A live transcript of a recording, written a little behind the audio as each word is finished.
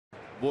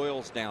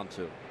boils down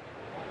to.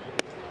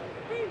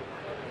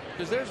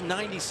 Because there's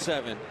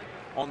 97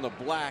 on the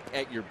black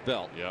at your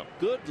belt. Yep.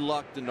 Good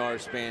luck to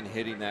Narspan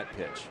hitting that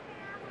pitch.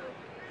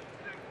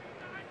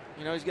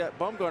 You know, he's got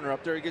Bumgarner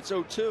up there. He gets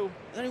 0-2.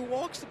 Then he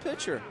walks the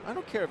pitcher. I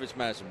don't care if it's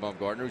Madison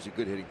Bumgarner, who's a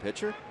good hitting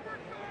pitcher.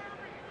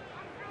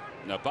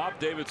 Now Bob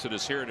Davidson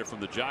is hearing it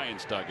from the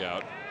Giants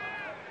dugout.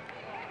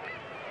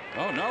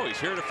 Oh no, he's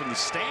hearing it from the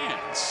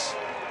stands.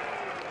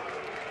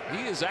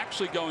 He is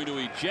actually going to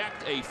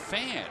eject a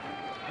fan.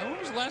 Now, when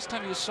was the last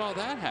time you saw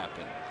that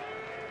happen?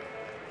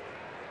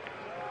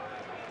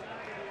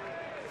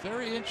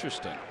 Very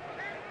interesting.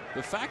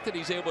 The fact that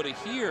he's able to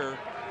hear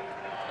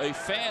a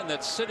fan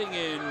that's sitting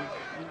in 1,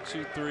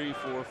 2, 3,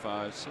 4,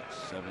 5, 6,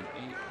 7,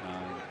 8,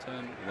 9,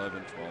 10,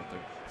 11, 12, 13,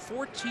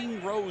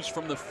 14 rows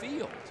from the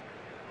field.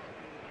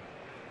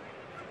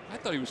 I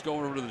thought he was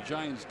going over to the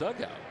Giants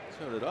dugout.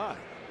 So did I.